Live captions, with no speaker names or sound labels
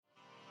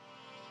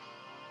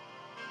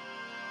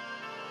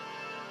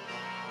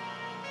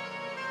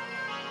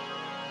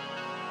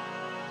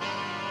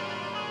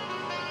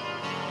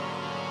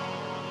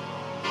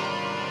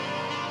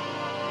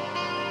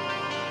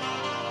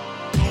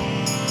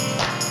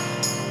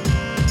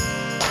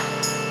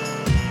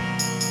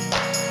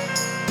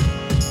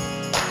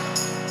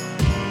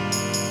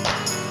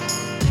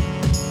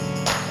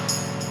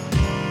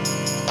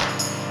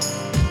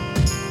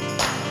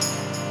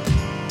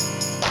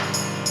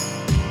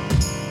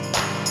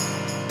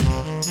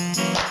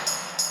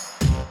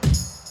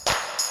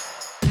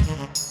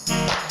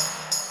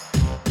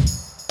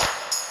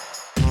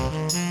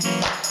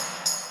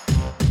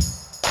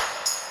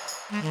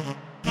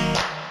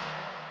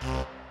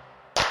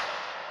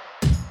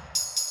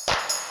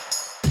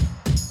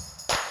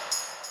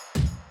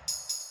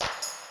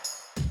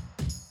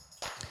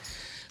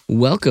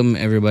Welcome,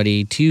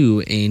 everybody,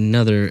 to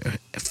another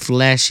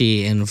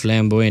flashy and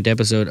flamboyant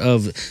episode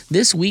of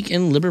This Week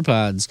in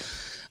Liberpods.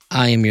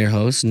 I am your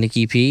host,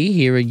 Nikki P,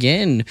 here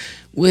again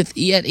with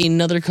yet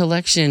another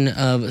collection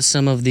of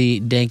some of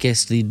the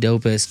dankest, the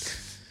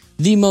dopest,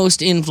 the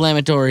most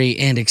inflammatory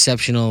and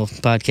exceptional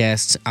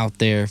podcasts out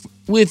there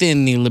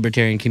within the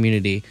libertarian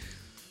community.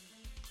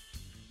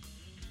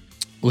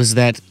 Was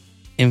that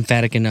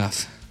emphatic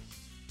enough?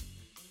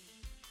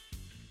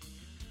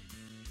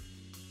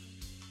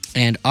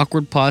 And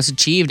awkward pause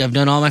achieved. I've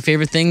done all my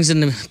favorite things in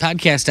the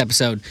podcast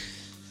episode.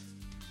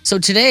 So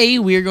today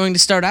we are going to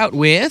start out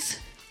with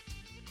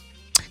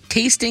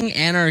Tasting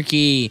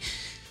Anarchy,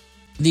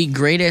 the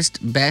greatest,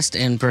 best,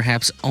 and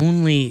perhaps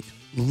only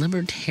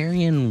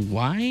libertarian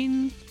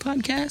wine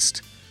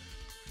podcast.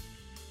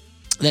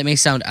 That may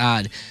sound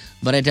odd,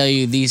 but I tell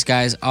you, these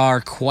guys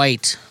are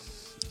quite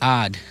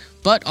odd,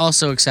 but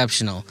also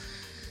exceptional.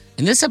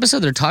 In this episode,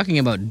 they're talking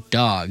about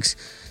dogs,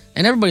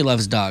 and everybody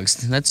loves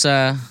dogs. That's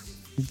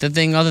the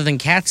thing other than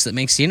cats that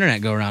makes the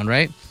internet go around,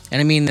 right? And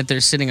I mean that they're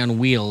sitting on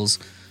wheels,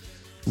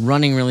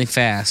 running really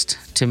fast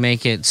to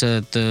make it so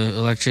that the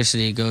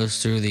electricity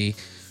goes through the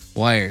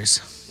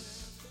wires.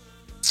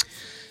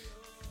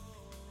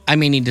 I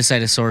may need to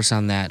cite a source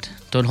on that.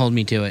 Don't hold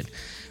me to it.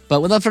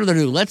 But without further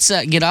ado, let's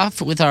get off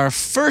with our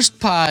first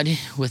pod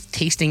with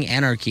Tasting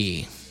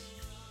Anarchy.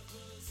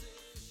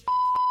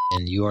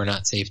 And you are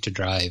not safe to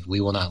drive.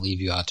 We will not leave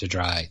you out to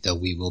dry, though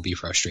we will be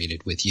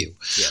frustrated with you.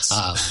 Yes,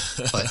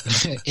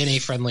 but in a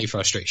friendly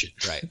frustration.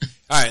 Right.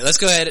 All right. Let's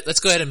go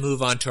ahead and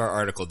move on to our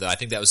article. Though I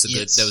think that was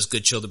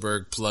good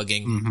Childeberg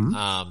plugging.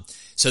 Mm-hmm.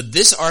 So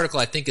this article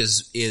I think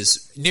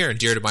is near and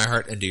dear to my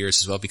heart and to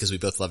yours as well because we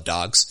both love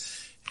dogs.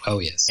 Oh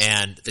yes.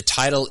 And the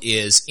title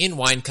is "In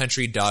Wine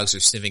Country, Dogs Are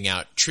Sniffing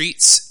Out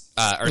Treats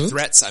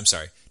Threats." I'm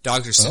sorry,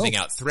 dogs are sniffing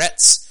out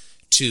threats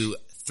to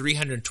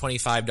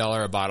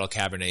 $325 a bottle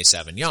Cabernet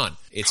Sauvignon.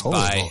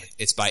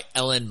 It's by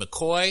Ellen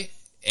McCoy,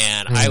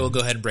 and I will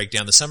go ahead and break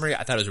down the summary.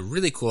 I thought it was a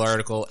really cool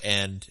article,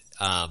 and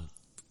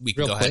we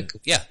can Real go quick,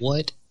 ahead. Yeah.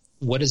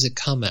 What does it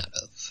come out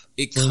of?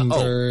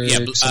 Bloomberg,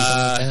 something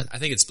like that? I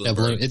think it's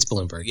Bloomberg. It's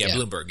Bloomberg. Yeah,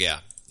 Bloomberg. Yeah,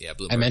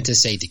 Bloomberg. I meant to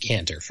say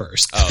decanter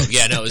first. Oh,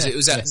 yeah, no, it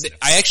was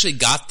I actually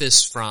got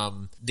this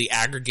from the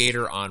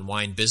aggregator on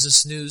Wine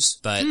Business News,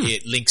 but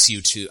it links you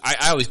to,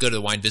 I always go to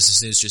the Wine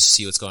Business News just to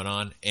see what's going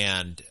on,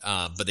 and,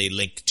 but they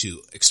link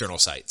to external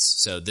sites.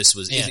 So this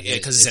was,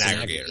 because it's an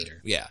aggregator.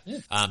 Yeah.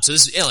 So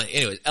this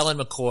is Ellen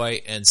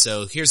McCoy, and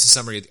so here's the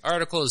summary of the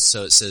article.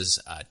 So it says,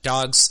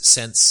 dogs'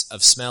 sense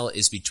of smell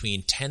is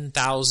between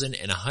 10,000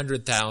 and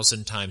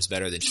 100,000 times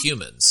better than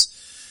humans.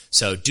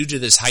 So due to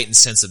this heightened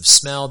sense of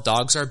smell,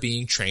 dogs are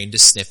being trained to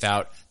sniff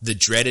out the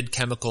dreaded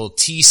chemical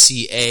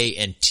TCA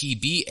and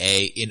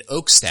TBA in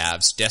oak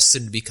staves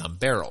destined to become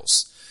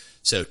barrels.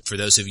 So for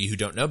those of you who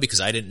don't know,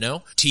 because I didn't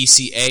know,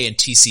 TCA and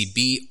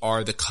TCB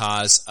are the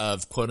cause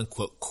of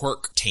quote-unquote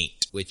cork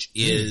taint, which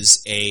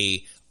is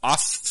a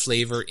off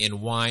flavor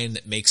in wine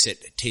that makes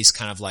it taste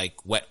kind of like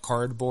wet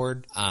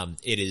cardboard.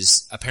 It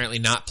is apparently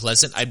not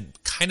pleasant. I'm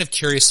kind of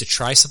curious to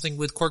try something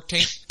with cork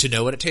taint to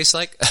know what it tastes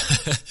like.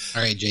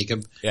 All right,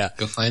 Jacob. Yeah.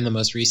 Go find the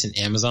most recent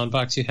Amazon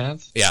box you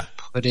have. Yeah.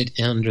 Put it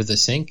under the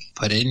sink.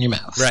 Put it in your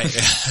mouth. Right.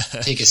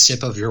 Take a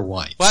sip of your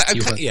wine. Well,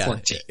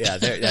 cork taint.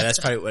 That's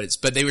probably what it's.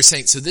 But they were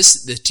saying, so the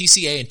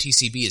TCA and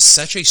TCB is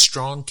such a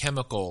strong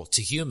chemical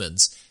to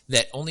humans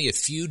that only a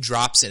few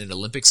drops in an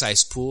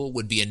Olympic-sized pool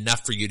would be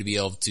enough for you to be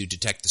able to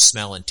detect the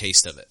smell and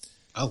taste of it.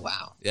 Oh,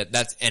 wow.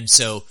 And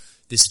so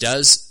this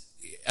does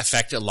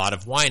affect a lot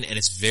of wine, and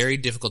it's very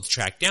difficult to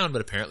track down,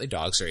 but apparently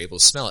dogs are able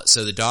to smell it.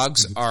 So the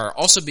dogs are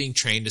also being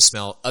trained to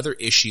smell other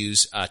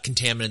issues,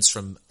 contaminants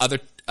from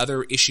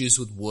other issues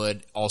with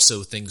wood,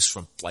 also things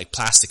from like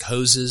plastic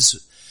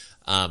hoses,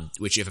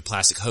 which if a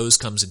plastic hose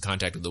comes in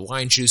contact with the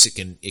wine juice, it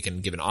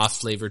can give an off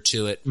flavor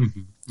to it.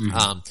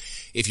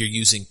 If you're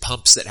using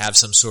pumps that have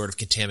some sort of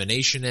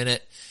contamination in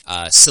it,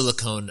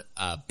 silicone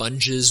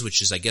bunges,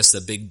 which is I guess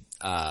the big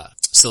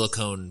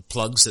silicone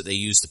plugs that they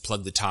use to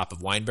plug the top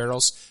of wine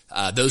barrels,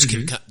 those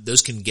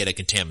can get a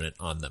contaminant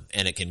on them,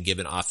 and it can give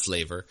an off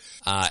flavor.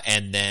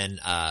 And then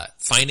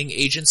finding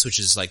agents, which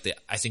is like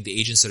I think the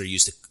agents that are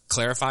used to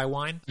clarify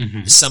wine,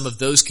 some of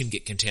those can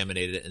get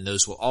contaminated, and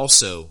those will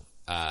also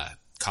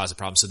cause a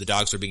problem. So the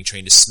dogs are being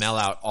trained to smell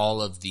out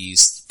all of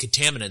these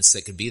contaminants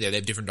that could be there. They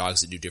have different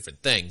dogs that do different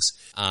things,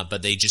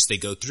 but they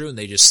go through and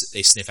they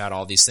sniff out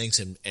all these things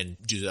and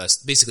do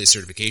basically a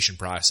certification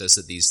process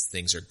that these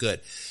things are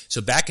good.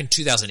 So back in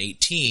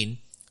 2018,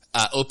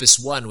 Opus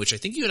One, which I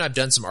think you and I have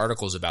done some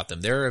articles about them.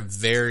 They're a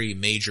very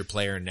major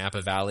player in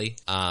Napa Valley.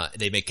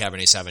 They make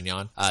Cabernet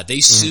Sauvignon.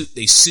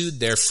 They sued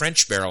their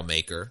French barrel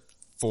maker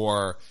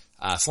for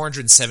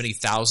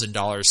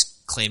 $470,000,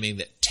 claiming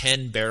that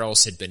 10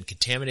 barrels had been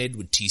contaminated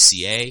with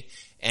TCA,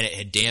 and it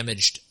had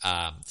damaged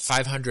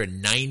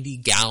 590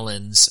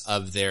 gallons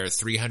of their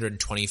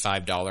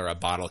 $325 a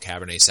bottle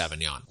Cabernet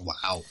Sauvignon.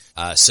 Wow.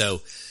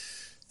 So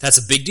that's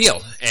a big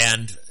deal.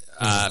 And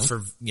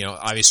for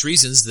obvious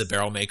reasons, the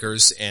barrel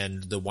makers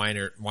and the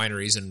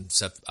wineries and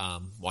stuff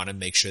want to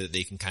make sure that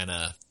they can kind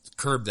of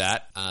curb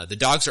that. The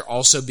dogs are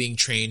also being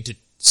trained to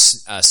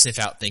sniff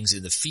out things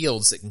in the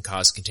fields that can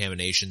cause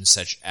contamination,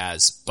 such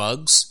as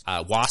bugs.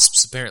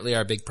 Wasps apparently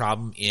are a big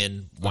problem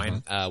in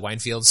wine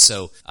fields,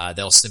 so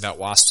they'll sniff out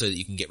wasps so that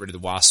you can get rid of the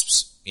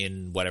wasps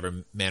in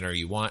whatever manner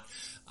you want.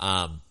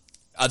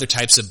 Other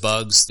types of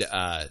bugs,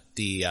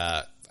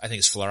 I think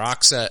it's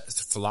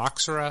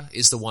Phylloxera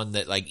is the one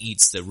that like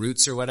eats the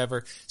roots or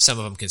whatever. Some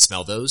of them can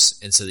smell those,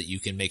 and so that you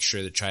can make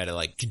sure to try to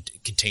like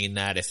contain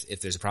that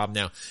if there's a problem.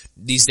 Now,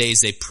 these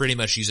days they pretty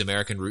much use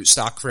American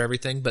rootstock for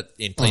everything, but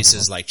in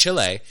places like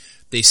Chile,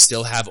 they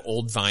still have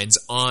old vines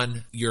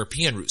on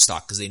European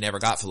rootstock because they never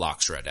got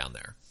Phylloxera down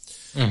there.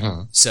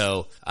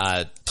 So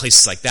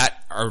places like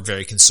that are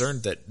very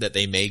concerned that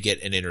they may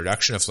get an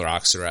introduction of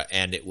Phylloxera,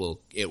 and it will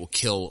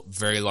kill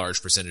very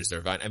large percentage of their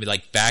vine. I mean,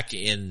 like back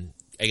in,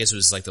 I guess it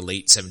was like the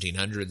late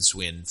 1700s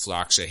when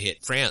Phylloxera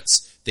hit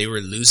France, they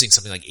were losing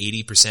something like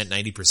 80%,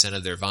 90%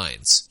 of their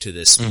vines to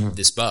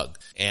this bug.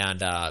 And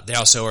they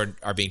also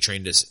are being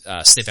trained to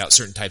sniff out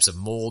certain types of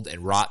mold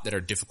and rot that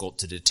are difficult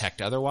to detect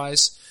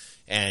otherwise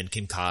and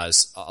can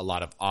cause a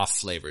lot of off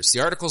flavors. The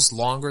article's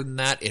longer than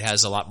that. It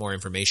has a lot more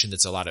information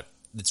that's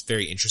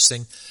very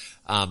interesting.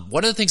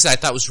 One of the things that I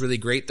thought was really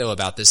great, though,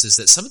 about this is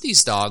that some of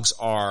these dogs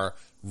are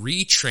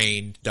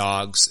retrained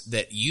dogs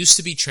that used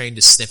to be trained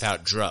to sniff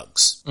out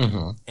drugs.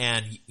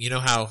 And you know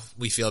how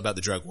we feel about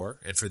the drug war.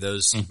 And for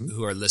those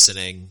who are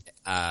listening,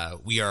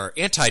 we are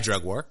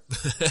anti-drug war.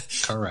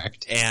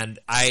 Correct. And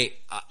I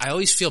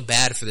always feel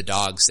bad for the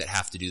dogs that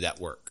have to do that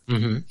work.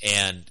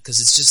 And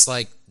because it's just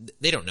like,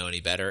 they don't know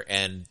any better,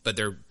 but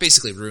they're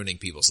basically ruining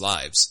people's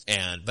lives.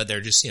 But they're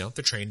just,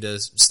 they're trained to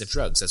sniff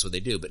drugs. That's what they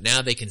do. But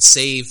now they can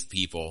save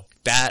people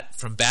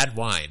from bad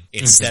wine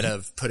instead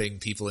of putting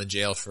people in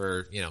jail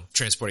for,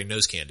 transporting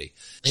nose candy.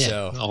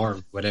 Yeah, or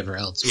whatever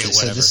else. Yeah,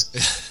 whatever.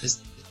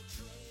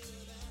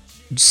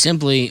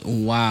 Simply,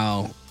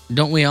 wow.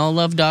 Don't we all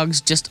love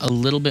dogs just a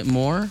little bit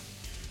more?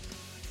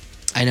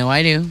 I know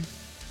I do.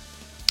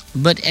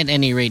 But at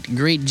any rate,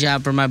 great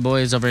job for my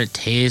boys over at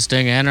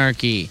Tasting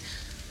Anarchy.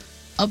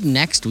 Up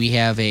next, we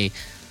have a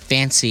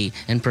fancy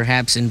and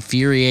perhaps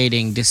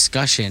infuriating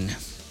discussion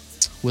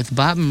with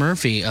Bob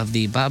Murphy of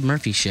The Bob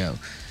Murphy Show,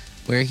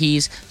 where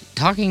he's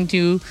talking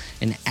to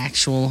an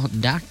actual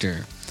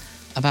doctor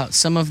about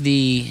some of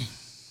the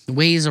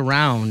ways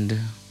around,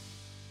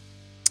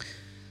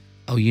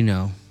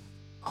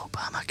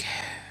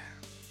 Obamacare.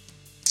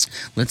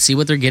 Let's see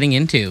what they're getting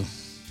into.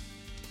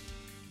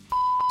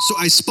 So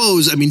I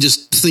suppose,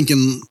 just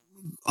thinking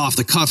off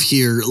the cuff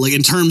here, like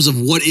in terms of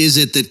what is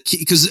it that,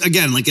 because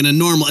again, like in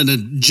a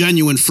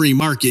genuine free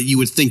market, you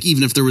would think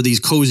even if there were these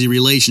cozy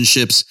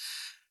relationships,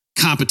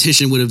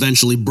 competition would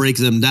eventually break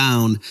them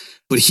down.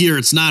 But here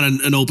it's not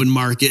an open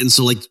market. And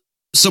so like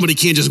somebody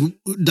can't just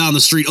down the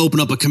street open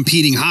up a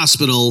competing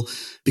hospital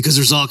because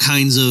there's all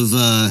kinds of,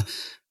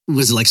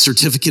 was it like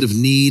certificate of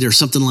need or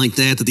something like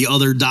that the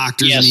other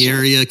doctors in the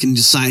area can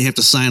just have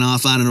to sign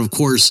off on. And of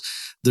course,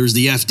 there's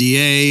the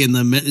FDA and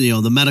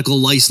the medical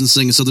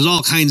licensing. So there's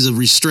all kinds of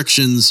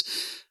restrictions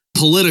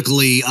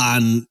politically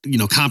on,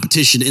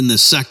 competition in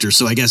this sector.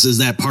 So I guess is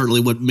that partly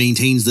what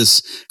maintains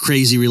this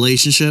crazy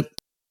relationship?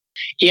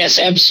 Yes,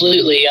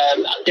 absolutely.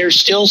 There's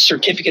still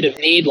certificate of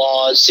need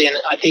laws in,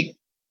 I think,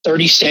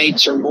 30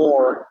 states or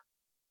more.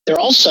 There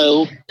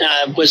also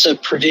was a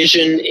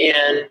provision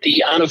in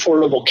the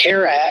Unaffordable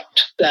Care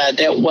Act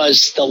that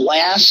was the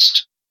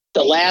last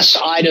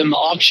item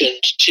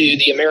auctioned to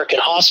the American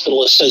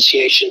Hospital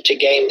Association to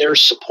gain their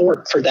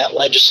support for that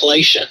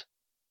legislation.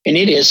 And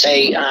it's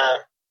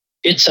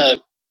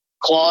a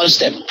clause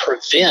that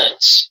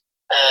prevents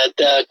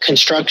the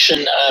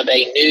construction of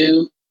a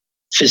new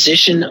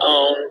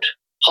physician-owned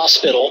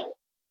hospital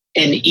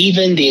and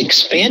even the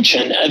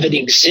expansion of an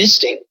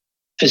existing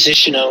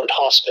physician-owned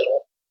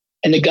hospital.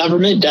 And the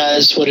government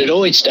does what it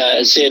always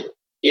does. It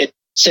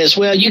says,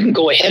 well, you can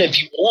go ahead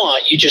if you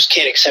want, you just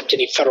can't accept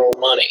any federal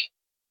money.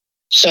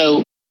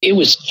 So it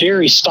was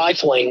very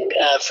stifling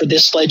for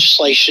this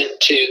legislation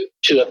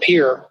to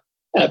appear,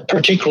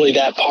 particularly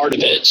that part of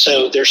it.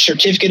 So there's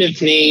certificate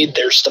of need,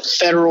 there's the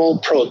federal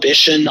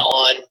prohibition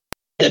on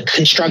the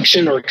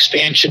construction or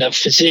expansion of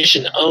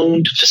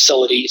physician-owned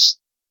facilities,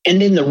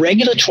 and then the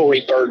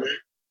regulatory burden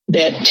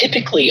that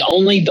typically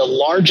only the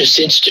largest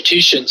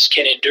institutions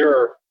can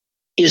endure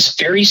is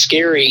very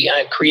scary.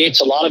 It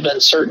creates a lot of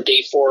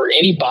uncertainty for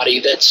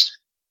anybody that's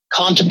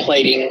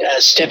contemplating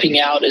stepping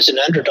out as an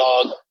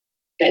underdog.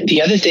 And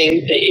the other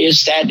thing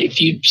is that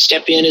if you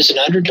step in as an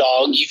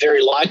underdog, you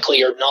very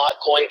likely are not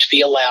going to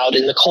be allowed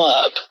in the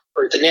club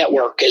or the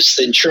network, as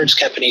the insurance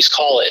companies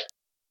call it.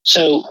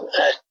 So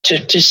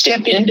to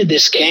step into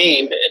this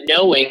game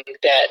knowing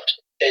that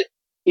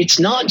it's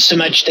not so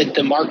much that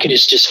the market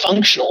is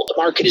dysfunctional, the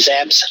market is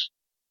absent.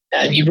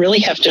 You really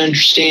have to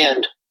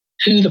understand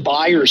who the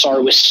buyers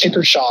are with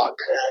sticker shock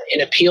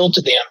and appeal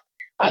to them.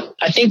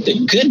 I think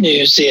the good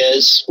news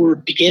is we're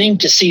beginning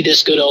to see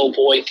this good old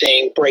boy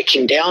thing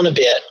breaking down a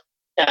bit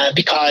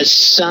because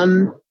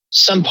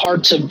some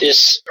parts of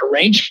this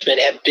arrangement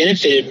have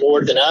benefited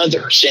more than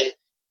others. And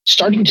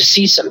starting to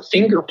see some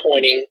finger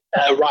pointing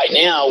right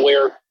now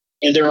where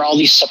there are all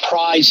these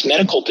surprise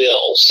medical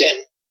bills,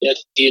 and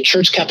the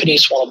insurance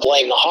companies want to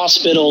blame the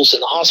hospitals,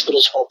 and the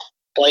hospitals want to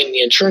blame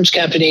the insurance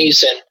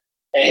companies. And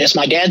as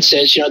my dad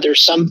says,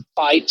 there's some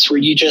fights where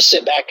you just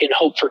sit back and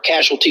hope for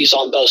casualties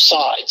on both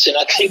sides. And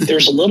I think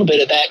there's a little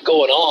bit of that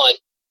going on.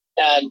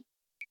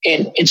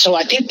 And so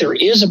I think there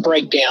is a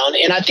breakdown.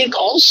 And I think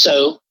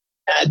also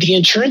the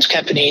insurance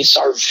companies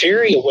are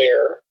very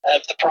aware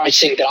of the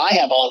pricing that I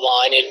have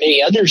online, and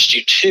many others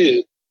do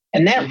too.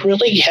 And that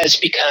really has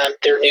become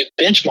their new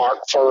benchmark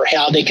for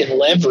how they can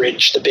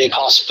leverage the big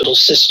hospital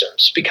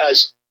systems.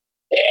 Because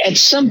at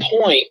some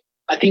point,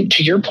 I think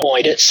to your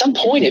point, at some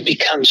point it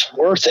becomes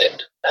worth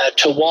it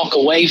to walk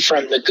away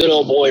from the good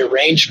old boy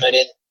arrangement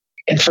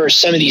and for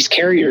some of these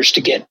carriers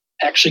to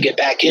actually get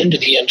back into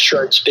the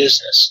insurance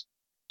business.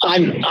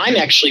 I'm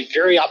actually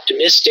very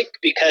optimistic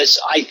because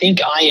I think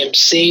I am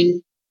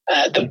seeing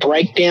the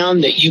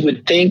breakdown that you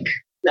would think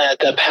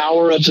the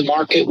power of the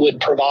market would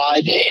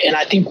provide. And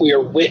I think we are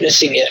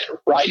witnessing it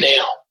right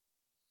now.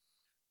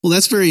 Well,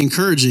 that's very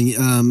encouraging.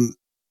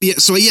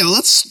 So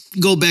let's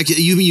go back.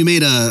 You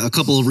made a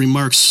couple of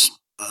remarks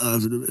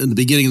in the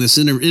beginning of this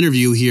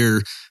interview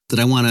here that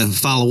I want to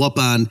follow up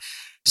on,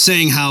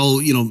 saying how,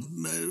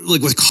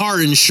 like with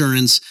car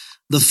insurance,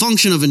 the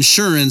function of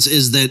insurance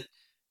is that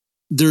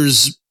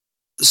there's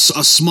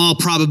a small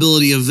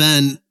probability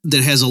event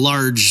that has a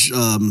large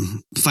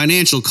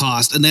financial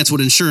cost, and that's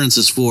what insurance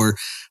is for.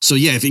 So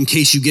if in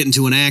case you get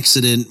into an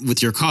accident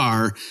with your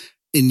car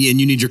and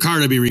you need your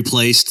car to be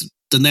replaced,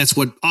 then that's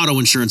what auto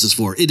insurance is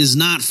for. It is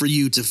not for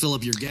you to fill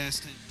up your gas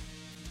tank.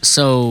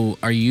 So,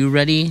 are you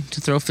ready to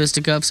throw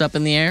fisticuffs up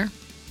in the air?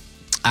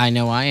 I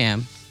know I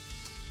am.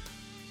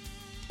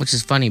 Which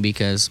is funny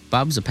because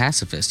Bob's a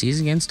pacifist.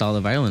 He's against all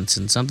the violence,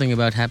 and something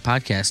about that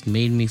podcast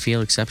made me feel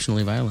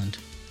exceptionally violent.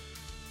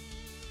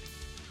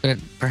 Could it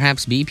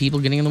perhaps be people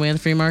getting in the way of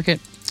the free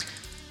market?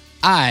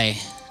 I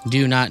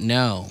do not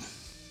know.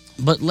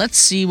 But let's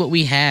see what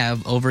we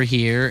have over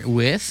here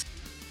with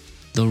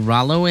the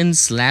Rollo and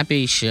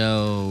Slappy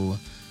Show.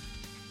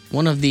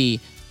 One of the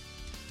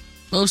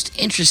most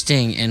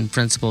interesting and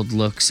principled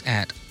looks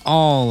at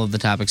all of the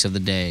topics of the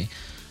day.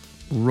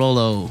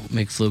 Rollo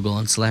McFlugel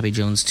and Slappy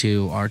Jones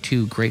 2 are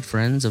two great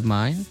friends of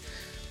mine,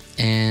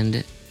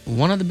 and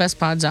one of the best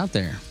pods out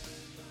there.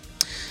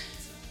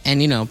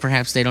 And,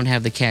 perhaps they don't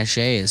have the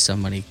cachet as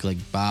somebody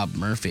like Bob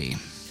Murphy.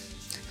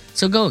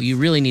 So you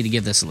really need to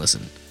give this a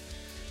listen.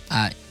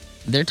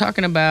 They're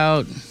talking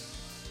about,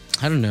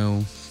 I don't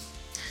know,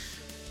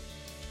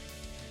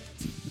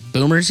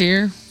 boomers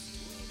here?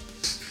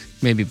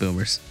 Maybe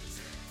boomers.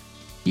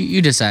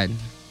 You decide.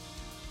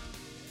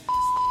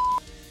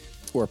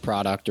 For a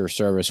product or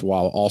service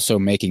while also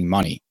making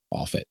money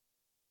off it.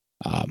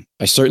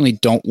 I certainly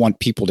don't want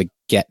people to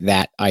get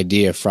that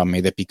idea from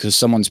me that because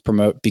someone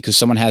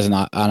has an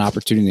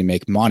opportunity to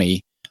make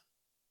money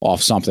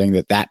off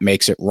something that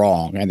makes it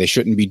wrong, and they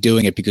shouldn't be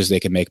doing it because they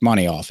can make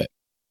money off it.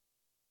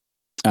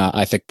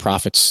 I think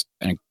profit's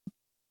one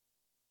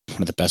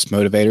of the best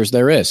motivators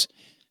there is.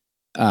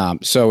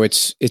 So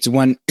it's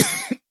when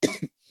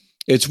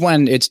it's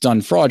when it's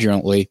done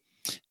fraudulently.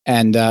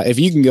 And if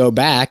you can go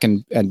back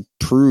and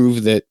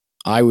prove that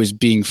I was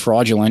being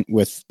fraudulent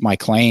with my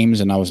claims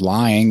and I was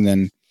lying,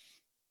 then,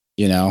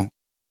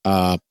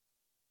 I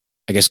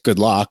guess good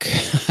luck.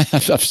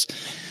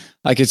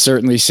 I could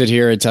certainly sit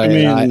here and tell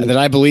you that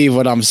I believe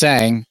what I'm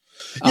saying.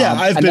 Yeah,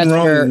 I've been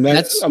wrong.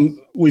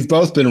 We've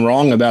both been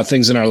wrong about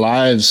things in our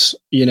lives,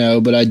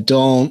 but I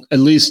don't, at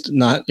least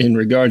not in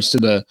regards to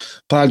the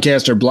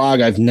podcast or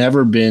blog. I've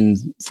never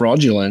been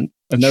fraudulent.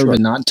 I've never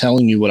been not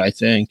telling you what I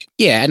think.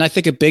 Yeah, and I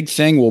think a big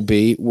thing will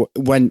be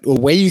when a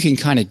way you can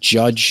kind of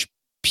judge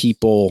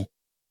people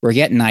or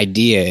get an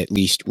idea, at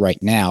least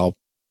right now,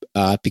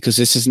 because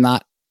this is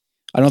not,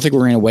 I don't think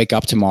we're going to wake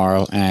up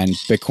tomorrow and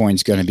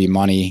Bitcoin's going to be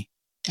money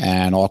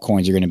and all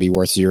coins are going to be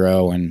worth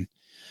zero and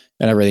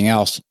everything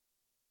else.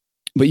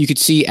 But you could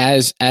see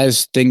as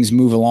things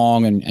move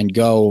along and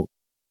go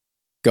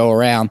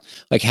around,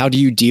 like how do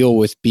you deal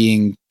with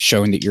being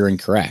shown that you're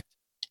incorrect?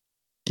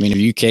 I mean, are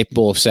you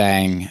capable of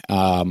saying,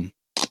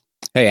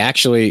 hey,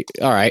 actually,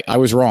 all right, I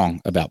was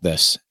wrong about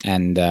this.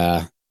 And,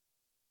 I'll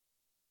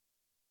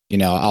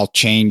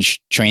change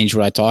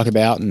what I talk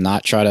about and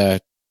not try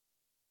to,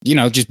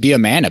 just be a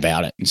man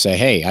about it and say,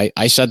 hey,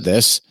 I said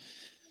this.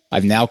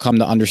 I've now come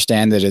to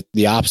understand that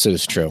the opposite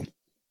is true.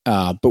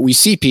 But we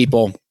see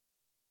people,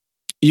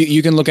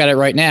 you can look at it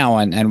right now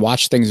and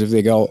watch things as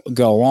they go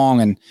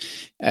along and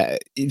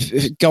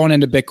going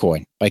into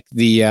Bitcoin, like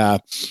the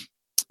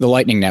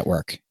Lightning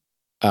Network.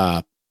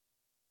 You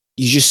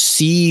just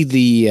see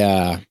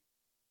the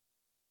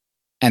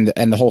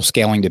whole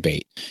scaling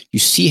debate. You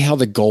see how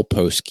the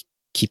goalposts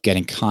keep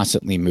getting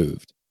constantly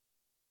moved.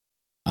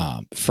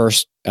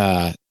 First,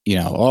 Bitcoin's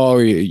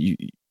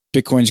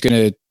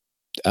going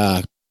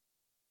to,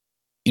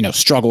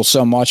 struggle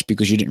so much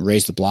because you didn't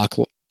raise the block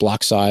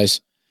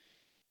size.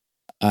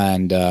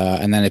 And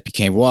then it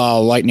became,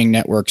 well, Lightning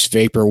Network's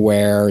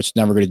vaporware. It's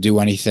never going to do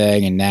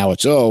anything. And now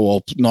it's,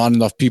 not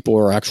enough people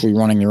are actually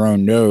running their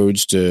own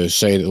nodes to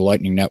say that the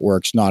Lightning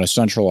Network's not a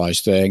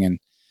centralized thing. And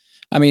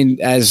I mean,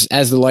 as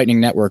the Lightning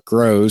Network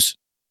grows,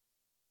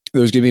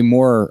 there's going to be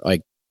more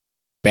like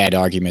bad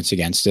arguments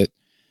against it.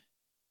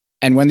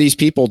 And when these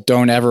people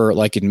don't ever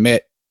like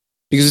admit,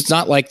 because it's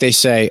not like they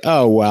say,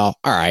 oh, well,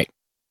 all right,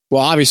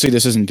 well, obviously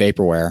this isn't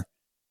vaporware.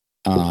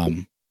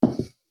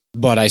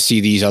 But I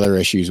see these other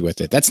issues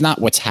with it. That's not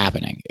what's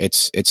happening.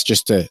 It's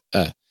just a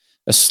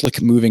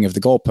slick moving of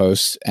the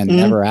goalposts and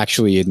never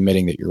actually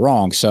admitting that you're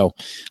wrong. So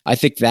I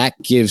think that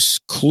gives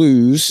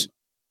clues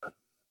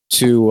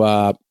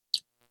to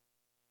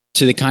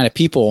the kind of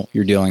people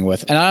you're dealing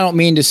with. And I don't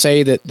mean to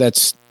say that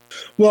that's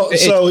well.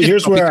 So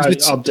here's where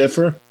I'll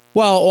differ.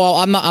 Well,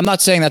 I'm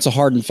not saying that's a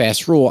hard and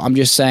fast rule. I'm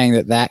just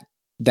saying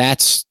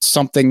that's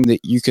something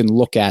that you can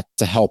look at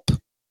to help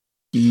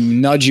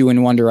nudge you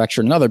in one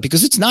direction or another,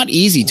 because it's not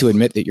easy to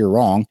admit that you're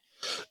wrong.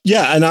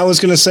 Yeah. And I was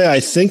going to say, I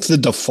think the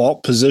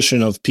default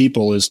position of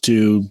people is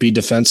to be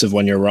defensive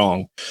when you're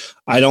wrong.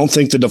 I don't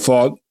think the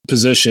default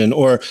position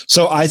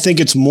so I think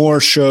it's more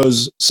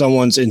shows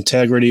someone's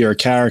integrity or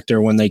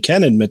character when they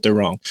can admit they're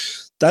wrong.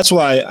 That's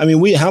why, I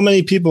mean, how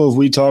many people have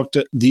we talked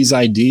to these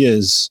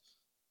ideas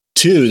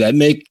to that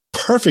make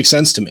perfect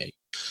sense to me?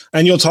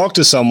 And you'll talk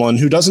to someone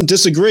who doesn't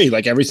disagree,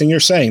 like everything you're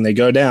saying, they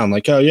go down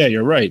like, oh yeah,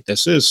 you're right.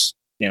 This is,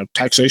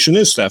 taxation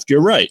is theft. You're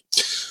right.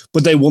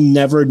 But they will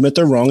never admit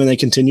they're wrong, and they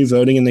continue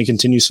voting and they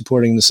continue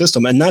supporting the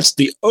system. And that's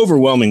the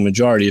overwhelming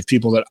majority of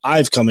people that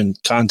I've come in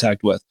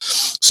contact with.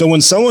 So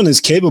when someone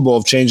is capable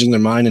of changing their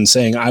mind and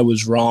saying, I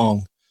was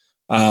wrong,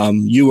 they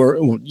don't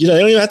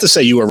even have to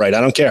say you were right.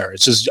 I don't care.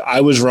 It's just, I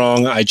was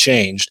wrong. I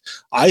changed.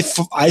 I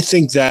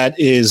think that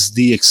is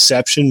the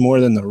exception more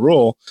than the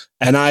rule.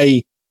 And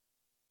I,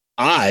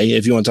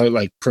 if you want to talk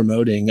like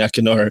promoting,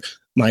 or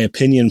my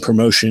opinion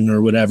promotion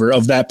or whatever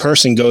of that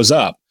person goes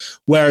up.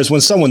 Whereas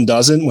when someone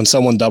doesn't, when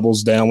someone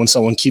doubles down, when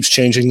someone keeps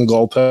changing the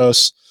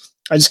goalposts,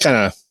 I just kind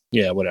of,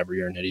 whatever,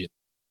 you're an idiot.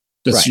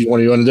 That's what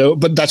you want to do.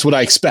 But that's what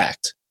I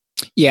expect.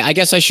 Yeah, I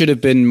guess I should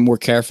have been more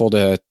careful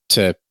to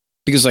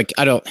because like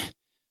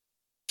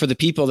for the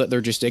people that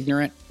they're just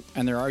ignorant,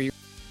 and there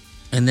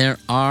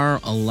are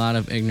a lot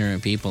of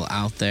ignorant people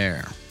out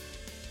there.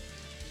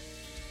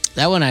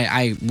 That one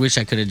I wish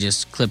I could have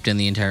just clipped in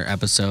the entire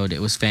episode.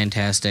 It was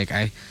fantastic.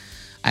 I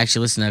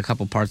actually listened to a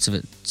couple parts of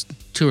it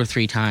 2 or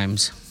 3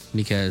 times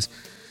because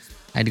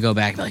I had to go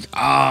back and be like,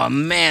 oh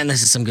man,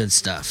 this is some good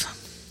stuff.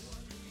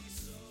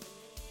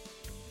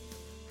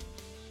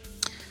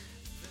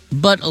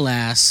 But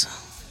alas,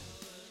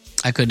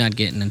 I could not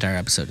get an entire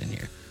episode in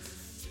here.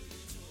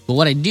 But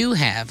what I do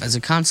have as a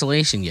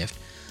consolation gift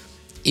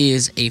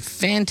is a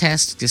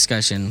fantastic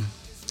discussion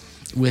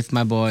with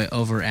my boy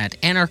over at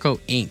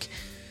Anarcho Inc.,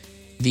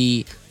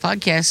 the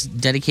podcast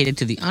dedicated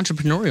to the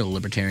entrepreneurial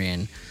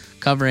libertarian,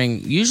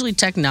 covering usually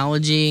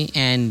technology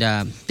and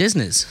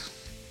business.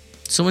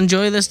 So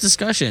enjoy this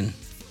discussion.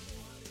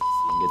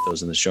 Get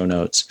those in the show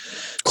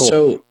notes.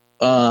 Cool.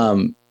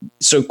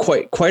 So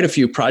quite a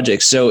few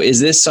projects. So is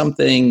this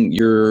something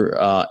you're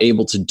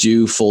able to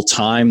do full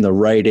time, the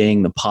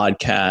writing, the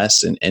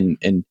podcast,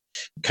 and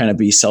kind of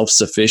be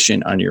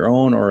self-sufficient on your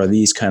own, or are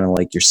these kind of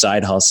like your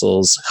side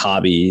hustles,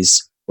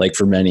 hobbies, like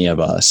for many of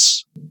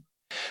us?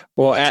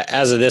 Well,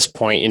 as of this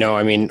point, the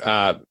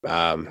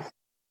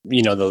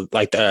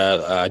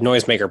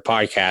Noisemaker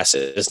podcast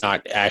is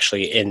not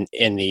actually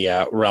in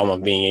the realm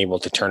of being able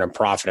to turn a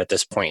profit at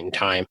this point in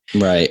time.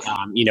 Right.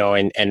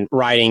 And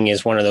writing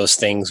is one of those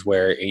things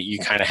where you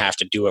kind of have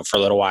to do it for a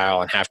little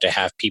while and have to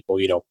have people,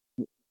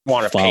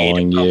 want to pay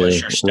to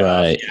publish your stuff.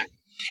 Right. Yeah.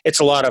 It's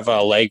a lot of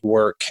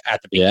legwork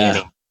at the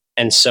beginning. Yeah.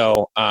 And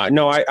so,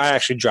 no, I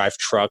actually drive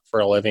truck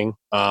for a living.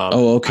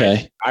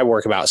 Okay. I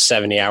work about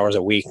 70 hours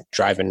a week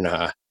driving.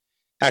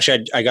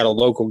 Actually, I got a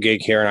local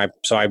gig here, and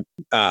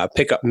I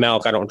pick up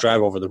milk. I don't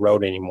drive over the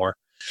road anymore,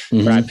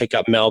 but I pick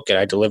up milk and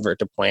I deliver it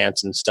to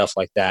plants and stuff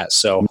like that.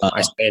 So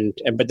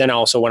but then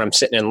also when I'm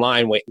sitting in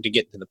line waiting to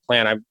get to the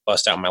plant, I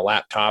bust out my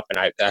laptop,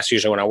 and that's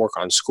usually when I work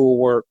on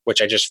schoolwork,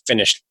 which I just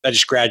finished. I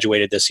just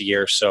graduated this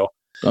year, so.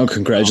 Oh,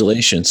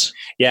 congratulations!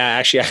 Yeah,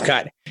 actually,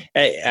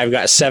 I've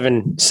got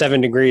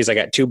seven degrees. I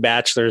got 2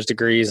 bachelor's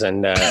degrees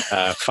and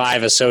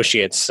 5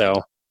 associates. So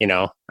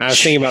I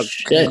was thinking about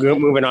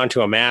moving on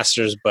to a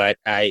master's, but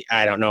I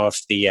don't know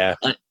if the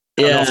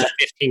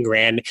 15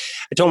 grand.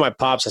 I told my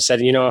pops, I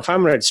said, if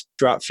I'm going to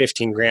drop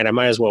 15 grand, I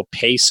might as well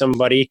pay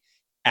somebody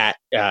at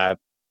a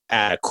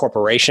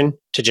corporation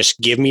to just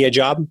give me a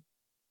job.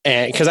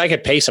 And because I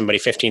could pay somebody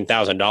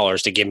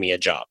 $15,000 to give me a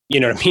job, you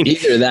know what I mean?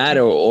 Either that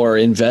or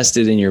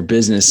invested in your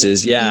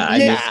businesses.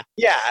 Yeah.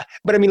 Yeah.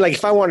 But I mean, like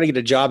if I wanted to get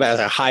a job at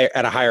a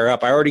higher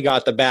up, I already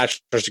got the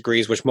bachelor's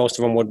degrees, which most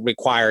of them would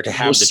require to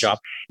have the job.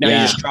 Now you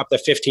just drop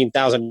the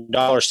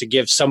 $15,000 to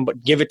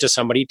give it to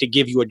somebody to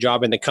give you a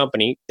job in the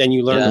company. Then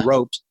you learn the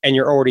ropes and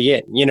you're already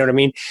in, you know what I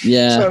mean?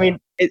 Yeah. So, I mean,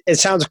 it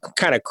sounds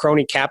kind of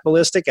crony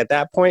capitalistic at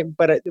that point,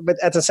 but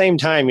at the same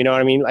time, you know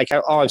what I mean? Like,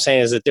 all I'm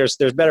saying is that there's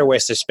better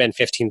ways to spend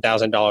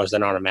 $15,000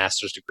 than on a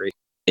master's degree.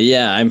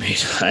 Yeah, I mean,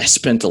 I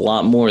spent a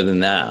lot more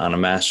than that on a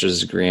master's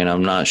degree, and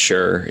I'm not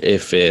sure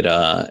if it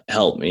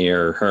helped me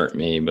or hurt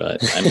me.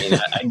 But I mean,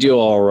 I do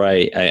all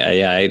right.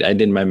 I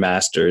did my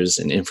master's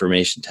in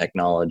information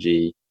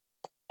technology,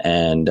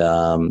 and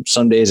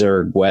some days I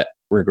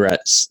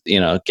regrets,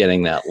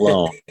 getting that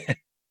loan,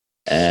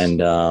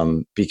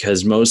 and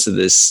because most of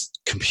this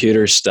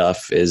computer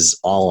stuff is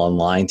all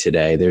online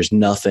today. There's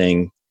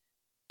nothing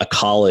a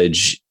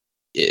college,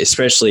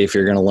 especially if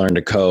you're going to learn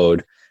to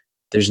code.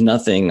 There's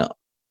nothing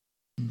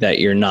that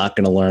you're not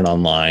going to learn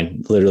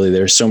online. Literally,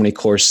 there's so many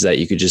courses that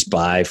you could just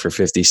buy for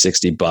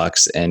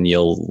 $50-$60 and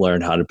you'll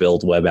learn how to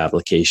build web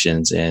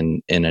applications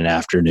in an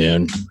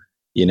afternoon.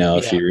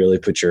 If you really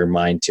put your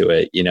mind to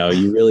it,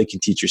 you really can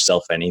teach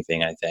yourself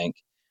anything, I think,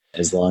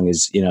 as long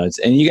as,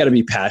 and you got to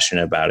be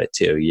passionate about it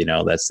too.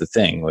 That's the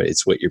thing.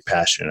 It's what you're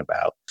passionate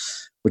about,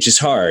 which is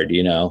hard,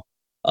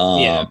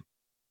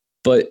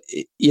 but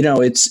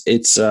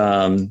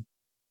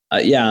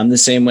I'm the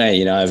same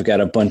way. I've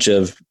got a bunch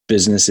of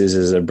businesses,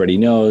 as everybody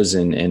knows,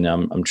 and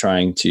I'm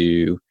trying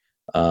to,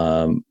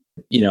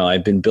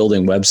 I've been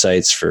building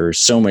websites for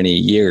so many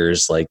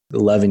years, like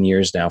 11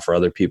 years now, for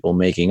other people,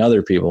 making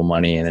other people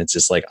money. And it's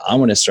just like, I'm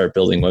going to start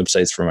building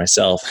websites for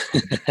myself,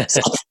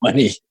 self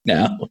money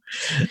now,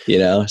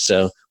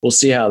 so we'll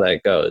see how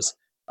that goes.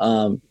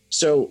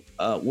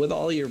 With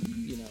all your,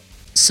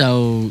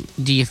 So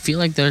do you feel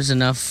like there's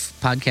enough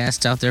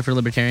podcasts out there for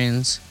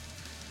libertarians?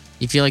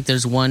 You feel like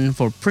there's one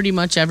for pretty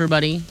much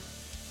everybody?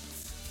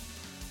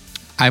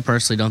 I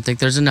personally don't think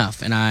there's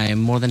enough, and I'm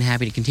more than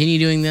happy to continue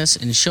doing this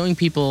and showing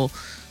people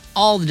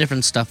all the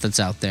different stuff that's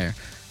out there.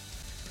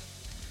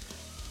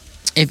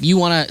 If you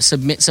want to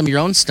submit some of your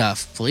own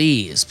stuff,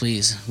 please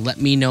let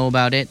me know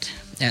about it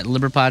at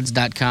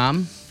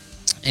liberpods.com,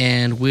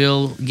 and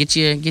we'll get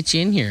you in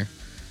here,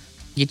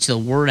 get you the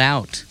word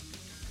out.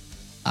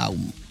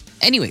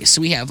 Anyway, so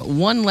we have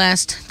one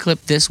last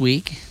clip this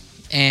week,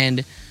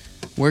 and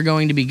we're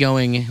going to be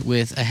going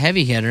with a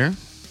heavy hitter.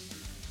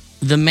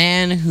 The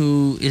man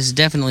who is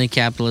definitely a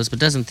capitalist but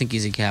doesn't think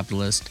he's a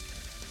capitalist.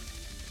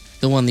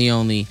 The one, the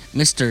only,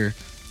 Mr.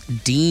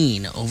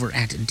 Dean over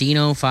at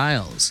Dino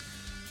Files.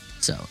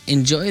 So,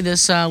 enjoy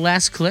this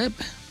last clip.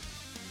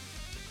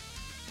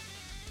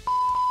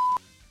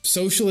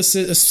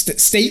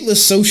 Stateless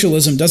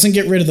socialism doesn't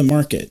get rid of the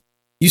market.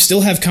 You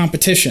still have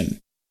competition.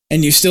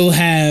 And you still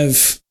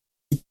have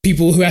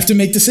people who have to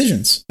make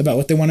decisions about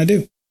what they want to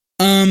do.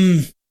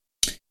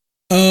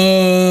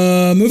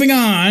 Moving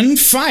on.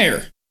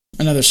 Fire.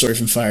 Another story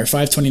from Fire,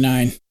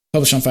 529,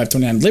 published on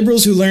 529.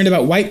 Liberals who learned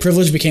about white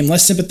privilege became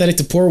less sympathetic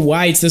to poor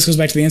whites. This goes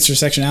back to the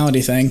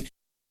intersectionality thing.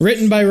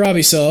 Written by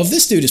Robbie Solve.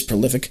 This dude is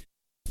prolific.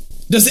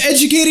 Does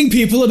educating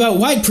people about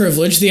white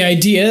privilege, the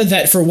idea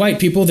that for white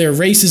people their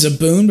race is a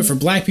boon, but for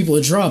black people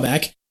a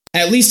drawback,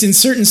 at least in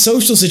certain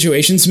social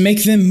situations,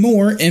 make them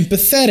more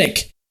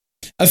empathetic?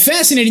 A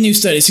fascinating new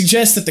study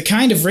suggests that the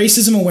kind of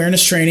racism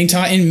awareness training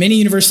taught in many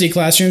university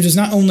classrooms is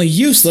not only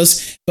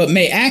useless, but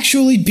may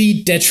actually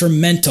be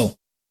detrimental.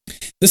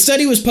 The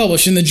study was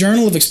published in the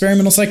Journal of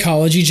Experimental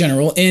Psychology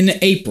General in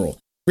April.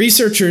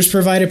 Researchers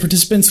provided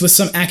participants with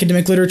some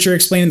academic literature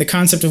explaining the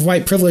concept of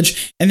white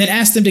privilege and then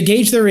asked them to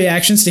gauge their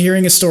reactions to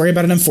hearing a story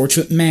about an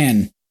unfortunate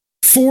man.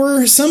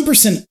 For some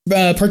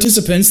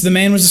participants, the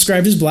man was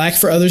described as black.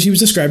 For others, he was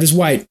described as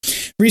white.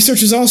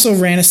 Researchers also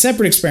ran a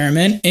separate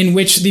experiment in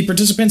which the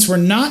participants were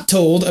not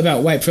told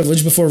about white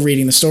privilege before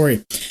reading the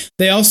story.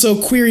 They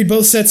also queried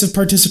both sets of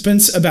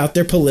participants about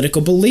their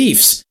political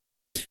beliefs.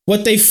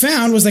 What they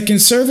found was that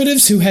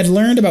conservatives who had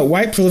learned about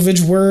white privilege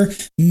were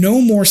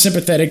no more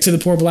sympathetic to the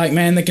poor black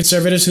man than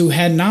conservatives who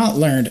had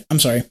learned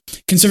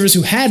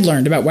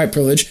about white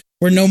privilege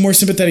were no more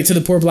sympathetic to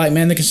the poor black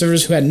man than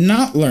conservatives who had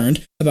not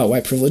learned about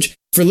white privilege.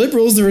 For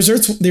liberals, the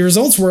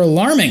results were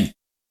alarming.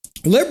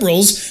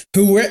 Liberals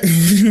who read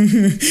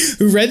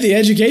the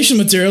education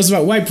materials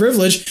about white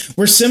privilege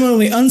were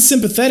similarly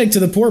unsympathetic to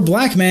the poor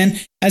black man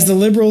as the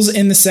liberals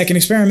in the second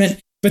experiment,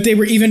 but they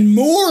were even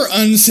more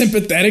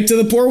unsympathetic to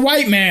the poor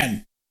white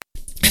man.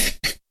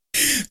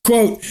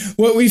 Quote,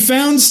 what we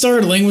found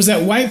startling was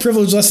that white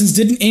privilege lessons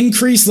didn't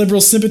increase liberal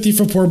sympathy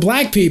for poor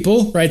black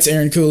people, writes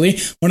Aaron Cooley,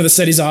 one of the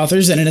study's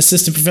authors and an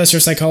assistant professor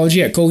of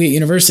psychology at Colgate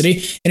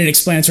University, in an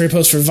explanatory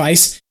post for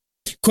Vice.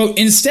 Quote,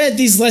 instead,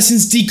 these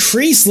lessons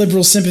decrease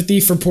liberal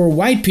sympathy for poor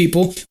white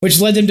people, which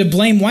led them to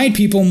blame white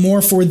people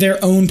more for their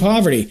own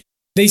poverty.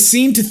 They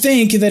seem to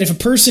think that if a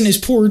person is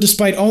poor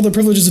despite all the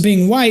privileges of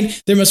being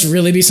white, there must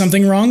really be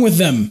something wrong with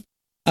them.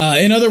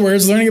 In other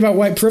words, learning about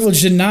white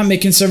privilege did not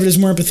make conservatives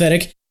more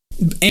empathetic,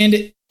 and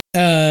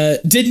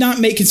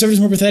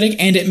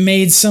it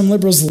made some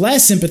liberals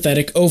less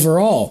sympathetic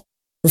overall.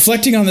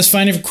 Reflecting on this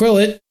finding of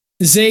Quillette,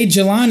 Zaid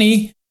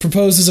Jilani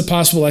proposes a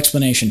possible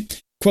explanation.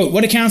 Quote,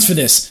 what accounts for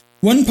this?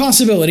 One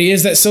possibility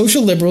is that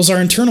social liberals are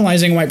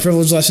internalizing white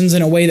privilege lessons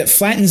in a way that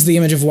flattens the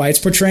image of whites,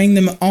 portraying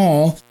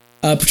all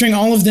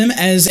of them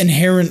as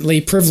inherently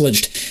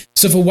privileged.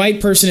 So if a white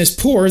person is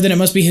poor, then it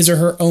must be his or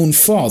her own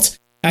fault.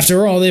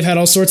 After all, they've had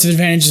all sorts of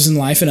advantages in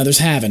life and others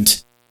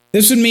haven't.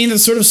 This would mean that the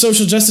sort of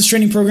social justice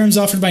training programs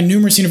offered by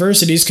numerous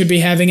universities could be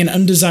having an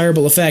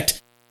undesirable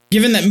effect,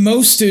 given that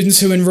most students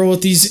who enroll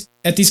at these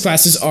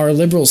classes are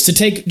liberals. To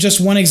take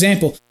just one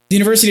example, the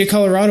University of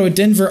Colorado at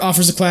Denver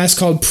offers a class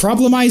called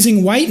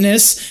Problemizing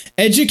Whiteness,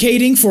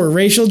 Educating for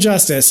Racial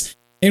Justice,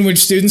 in which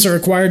students are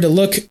required to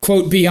look,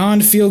 quote,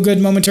 beyond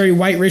feel-good momentary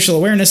white racial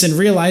awareness and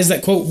realize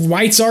that, quote,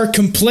 whites are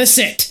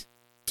complicit.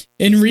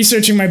 In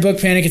researching my book,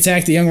 Panic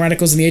Attack, The Young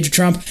Radicals in the Age of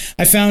Trump,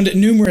 I found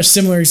numerous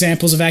similar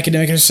examples of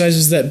academic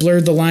exercises that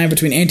blurred the line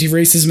between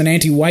anti-racism and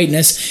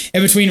anti-whiteness,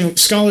 and between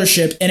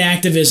scholarship and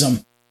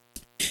activism.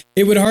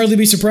 It would hardly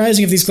be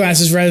surprising if these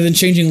classes, rather than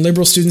changing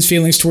liberal students'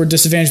 feelings toward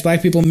disadvantaged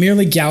black people,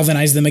 merely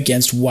galvanized them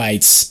against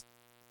whites.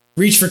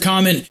 Reach for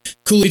comment.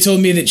 Cooley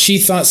told me that she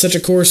thought such a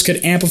course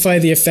could amplify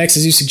the effects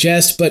as you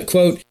suggest, but,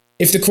 quote,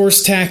 if the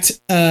course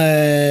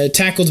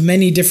tackled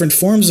many different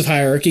forms of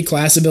hierarchy,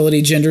 class,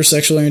 ability, gender,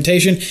 sexual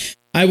orientation,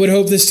 I would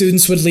hope the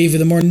students would leave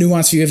with a more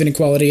nuanced view of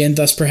inequality and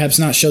thus perhaps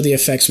not show the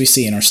effects we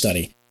see in our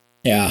study.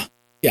 Yeah.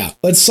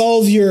 Let's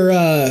solve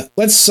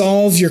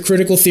your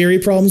critical theory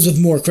problems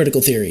with more critical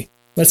theory.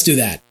 Let's do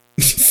that.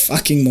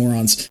 Fucking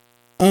morons.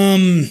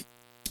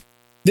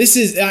 This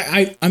is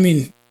I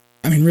mean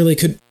really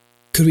could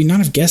we not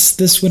have guessed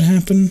this would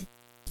happen?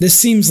 This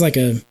seems like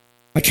kind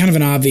of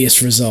an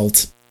obvious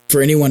result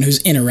for anyone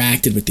who's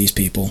interacted with these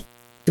people.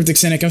 Cryptic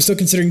Cynic, I'm still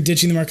considering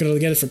ditching the market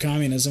altogether for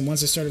communism.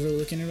 Once I started really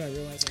looking at it, I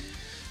realized...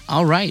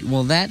 All right,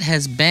 well, that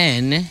has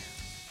been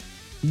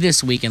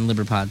This Week in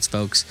Liberpods,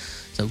 folks.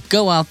 So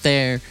go out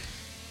there,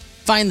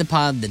 find the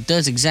pod that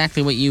does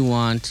exactly what you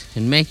want,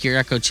 and make your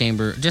echo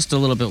chamber just a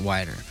little bit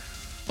wider.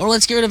 Or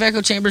let's get rid of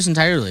echo chambers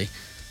entirely.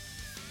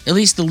 At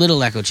least the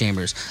little echo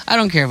chambers. I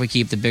don't care if we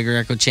keep the bigger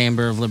echo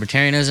chamber of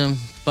libertarianism,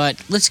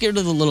 but let's get rid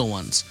of the little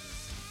ones.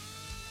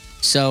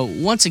 So,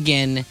 once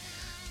again, you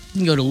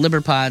can go to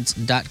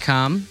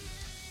liberpods.com,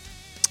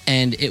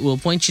 and it will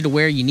point you to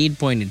where you need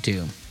pointed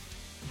to.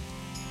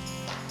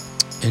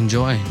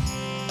 Enjoy.